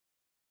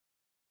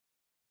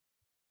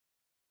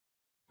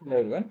Hello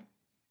everyone.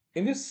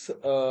 In this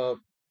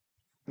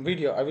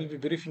video, I will be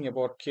briefing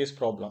about case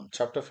problem,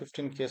 chapter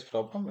 15 case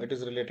problem. It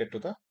is related to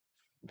the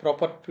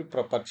property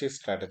purchase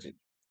strategy.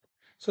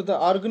 So the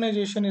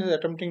organization is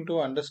attempting to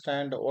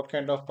understand what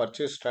kind of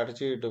purchase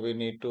strategy do we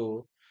need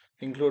to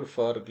include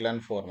for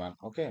Glen Foreman,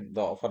 okay,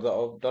 for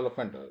the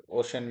development,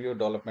 Oceanview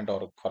Development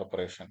or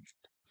Corporation.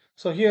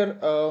 So here,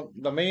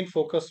 the main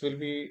focus will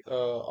be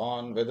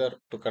on whether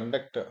to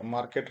conduct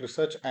market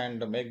research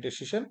and make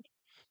decision,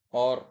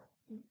 or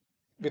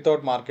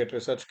without market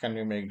research can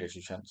we make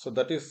decision. So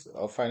that is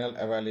a final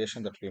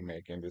evaluation that we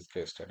make in this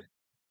case study.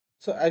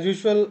 So as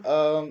usual,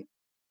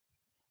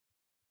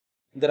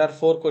 there are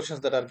four questions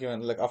that are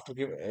given, like after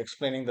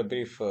explaining the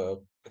brief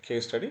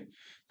case study,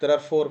 there are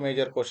four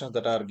major questions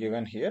that are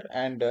given here,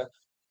 and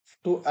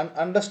to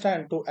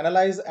understand, to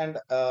analyze and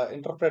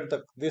interpret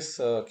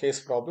this case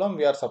problem,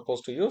 we are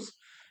supposed to use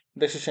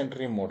decision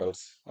tree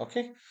models.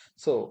 Okay,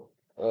 so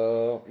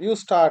you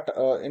start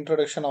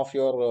introduction of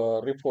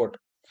your report.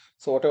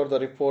 So whatever the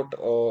report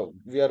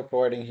we are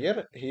providing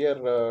here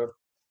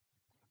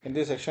in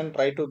this section,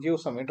 try to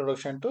give some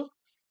introduction to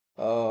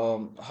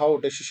how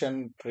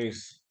decision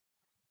trees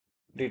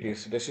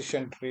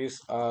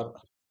are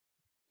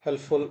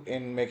helpful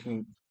in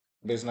making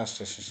business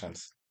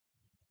decisions.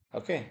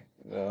 Okay,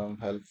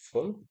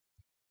 helpful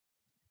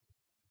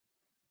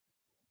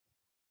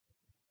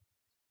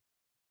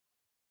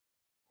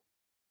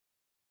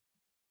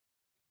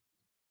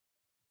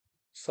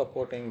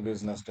supporting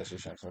business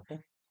decisions. Okay,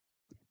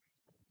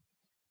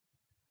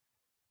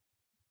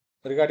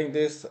 regarding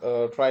this,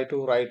 try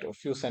to write a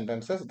few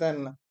sentences,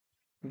 then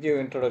give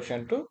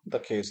introduction to the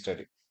case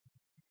study.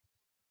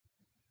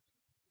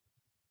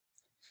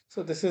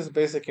 So this is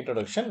basic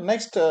introduction.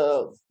 Next,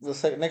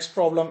 next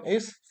problem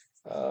is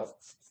uh,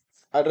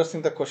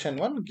 addressing the question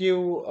one. Give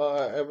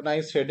a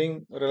nice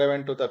heading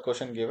relevant to the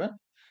question given.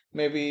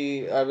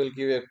 Maybe I will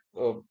give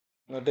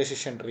a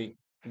decision tree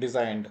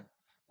designed,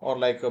 or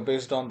like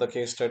based on the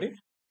case study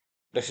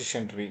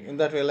decision tree. In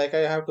that way, like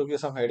I have to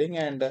give some heading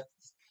and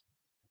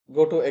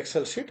go to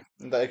Excel sheet.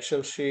 In the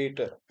Excel sheet,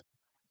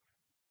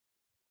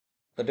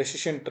 the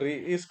decision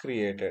tree is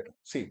created.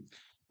 See,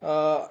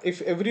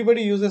 if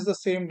everybody uses the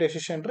same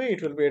decision tree,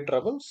 it will be a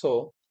trouble.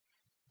 So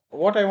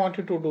what I want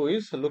you to do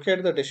is look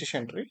at the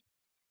decision tree.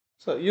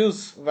 So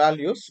use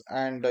values,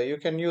 and you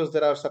can use,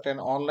 there are certain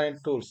online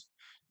tools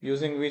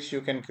using which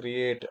you can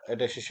create a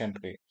decision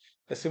tree.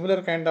 A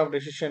similar kind of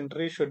decision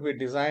tree should be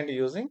designed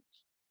using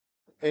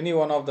any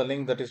one of the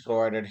link that is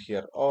provided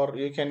here, or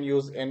you can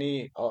use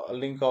any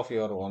link of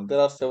your own. There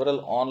are several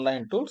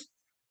online tools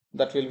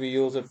that will be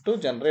used to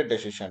generate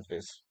decision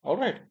trees. All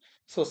right.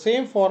 So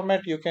same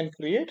format you can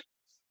create.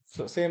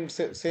 So same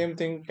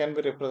thing can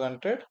be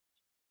represented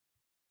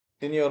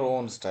in your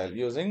own style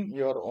using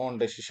your own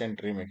decision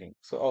tree making.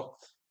 So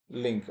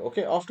link.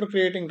 Okay. After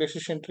creating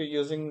decision tree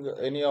using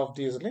any of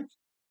these links,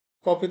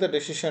 copy the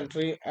decision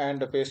tree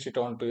and paste it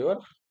onto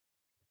your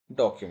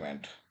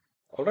document.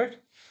 All right.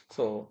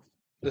 So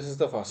this is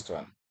the first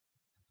one.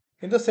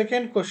 In the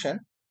second question,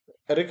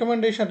 a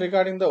recommendation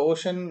regarding the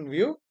ocean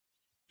view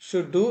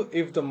should do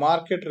if the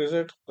market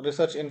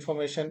research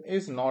information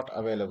is not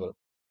available.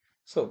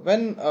 So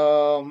when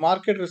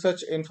market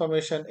research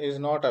information is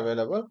not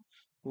available,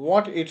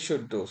 what it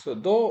should do? So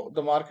though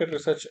the market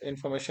research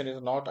information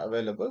is not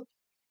available,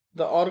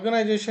 the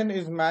organization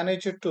is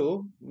managed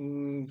to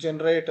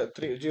generate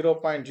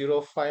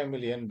 0.05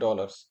 million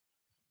dollars.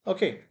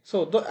 Okay,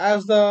 so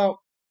as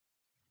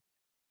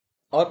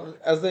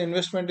the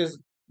investment is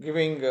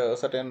giving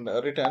certain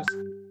returns,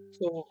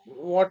 so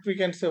what we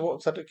can say,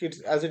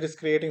 as it is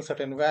creating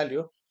certain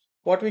value,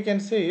 what we can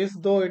say is,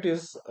 though it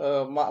is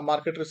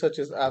market research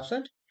is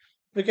absent,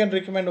 we can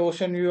recommend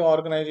Ocean View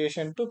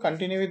organization to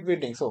continue with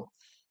bidding. So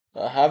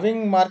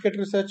having market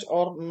research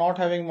or not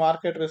having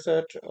market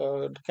research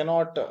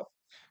cannot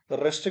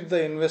restrict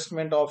the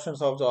investment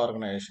options of the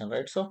organization,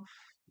 right? So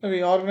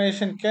the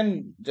organization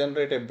can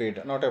generate a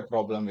bid, not a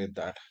problem with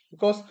that,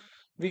 because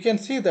we can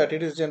see that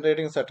it is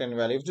generating certain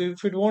value.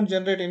 If it won't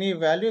generate any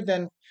value,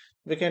 then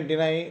we can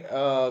deny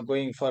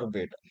going for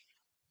bid.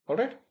 All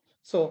right.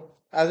 So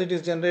as it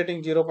is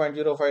generating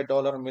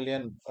 $0.05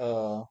 million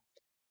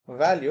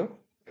value,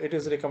 it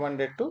is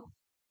recommended to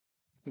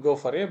go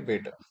for a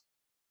bid.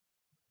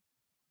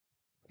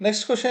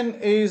 Next question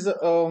is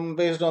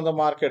based on the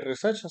market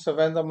research. So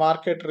when the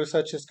market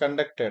research is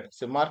conducted,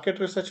 so market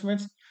research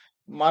means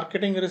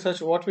marketing research.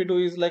 What we do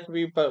is like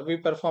we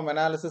perform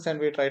analysis and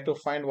we try to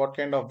find what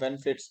kind of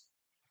benefits,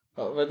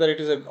 whether it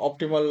is an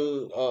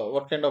optimal,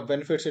 what kind of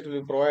benefits it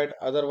will provide.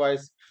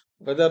 Otherwise,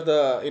 whether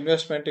the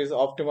investment is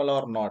optimal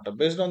or not.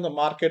 Based on the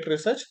market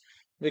research,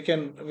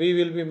 we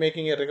will be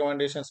making a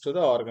recommendations to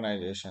the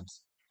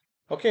organizations.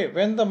 Okay,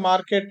 when the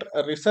market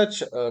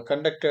research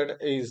conducted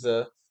is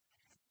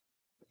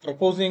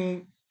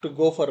proposing to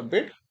go for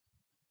bid,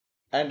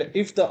 and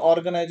if the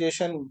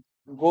organization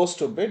goes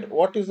to bid,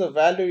 what is the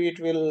value it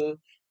will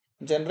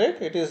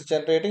generate? It is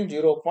generating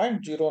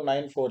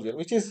 0.0940,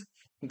 which is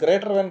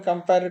greater when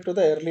compared to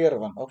the earlier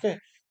one. Okay,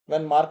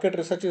 when market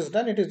research is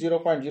done, it is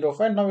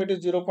 0.05. Now it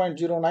is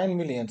 0.09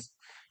 millions.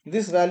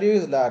 This value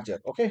is larger.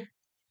 Okay.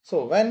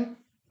 So when,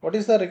 what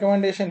is the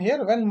recommendation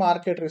here? When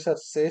market research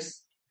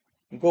says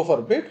go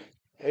for bid,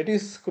 it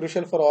is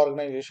crucial for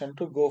organization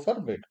to go for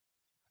bid.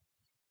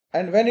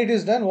 And when it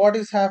is done, what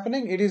is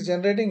happening? It is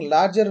generating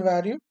larger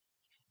value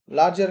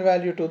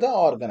to the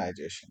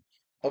organization.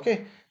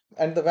 Okay.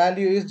 And the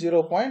value is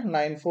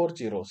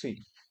 0.940. See,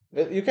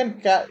 you can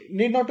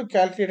need not to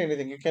calculate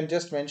anything. You can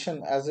just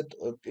mention as it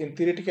in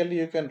theoretically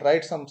you can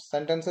write some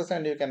sentences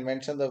and you can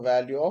mention the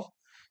value of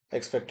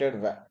expected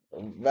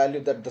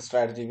value that the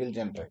strategy will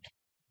generate.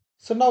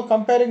 So now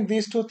comparing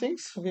these two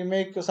things, we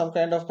make some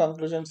kind of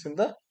conclusions in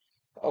the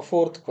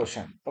fourth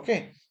question.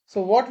 Okay.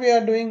 So what we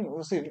are doing,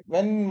 see,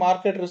 when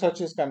market research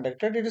is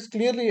conducted, it is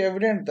clearly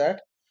evident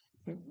that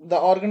the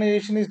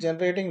organization is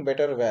generating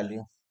better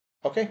value.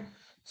 Okay.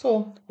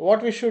 So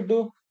what we should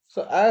do,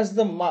 so as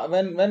the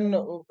when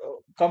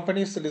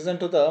companies listen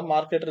to the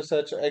market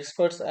research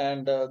experts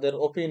and their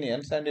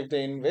opinions, and if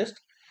they invest,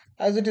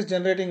 as it is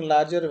generating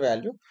larger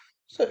value,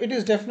 so it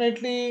is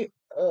definitely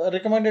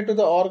recommended to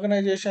the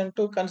organization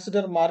to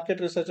consider market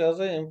research as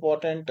an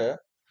important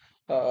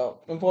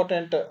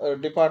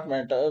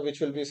department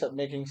which will be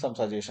making some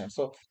suggestions.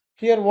 So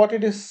here what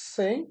it is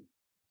saying,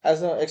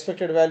 as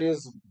expected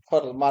values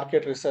for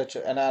market research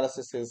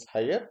analysis is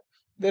higher,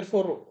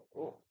 therefore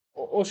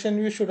Ocean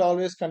View should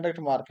always conduct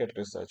market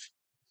research.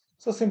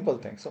 So simple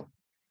thing. So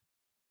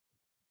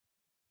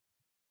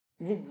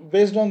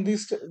based on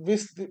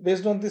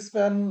based on this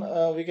one,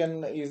 we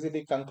can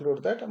easily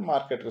conclude that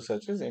market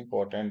research is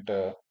important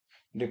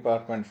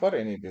department for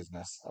any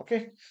business.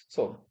 Okay,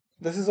 so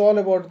this is all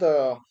about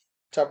the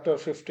chapter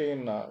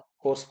 15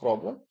 course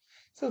problem.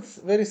 So it's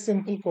very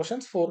simple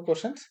questions, four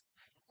questions,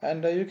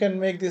 and you can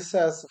make this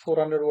as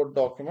 400 word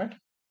document.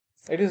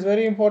 It is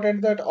very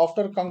important that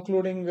after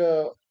concluding,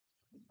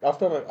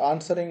 after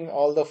answering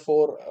all the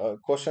four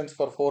questions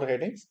for four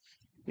headings,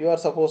 you are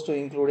supposed to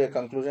include a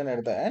conclusion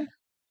at the end.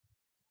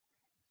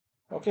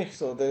 Okay,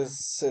 so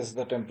this is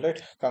the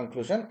template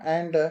conclusion,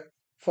 and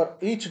for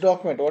each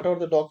document, whatever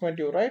the document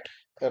you write,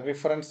 a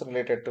reference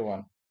related to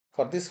one.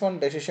 For this one,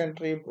 decision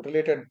tree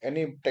related,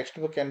 any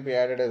textbook can be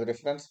added as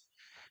reference,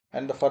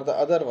 and for the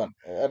other one,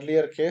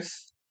 earlier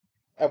case,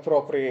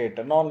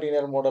 appropriate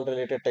non-linear model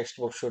related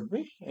textbook should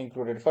be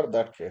included for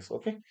that case.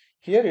 Okay,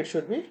 here it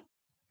should be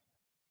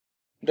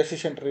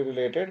decision tree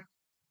related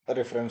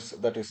reference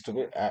that is to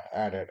be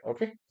added.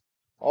 Okay,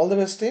 all the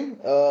best team.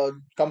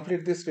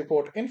 Complete this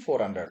report in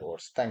 400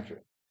 words. Thank you.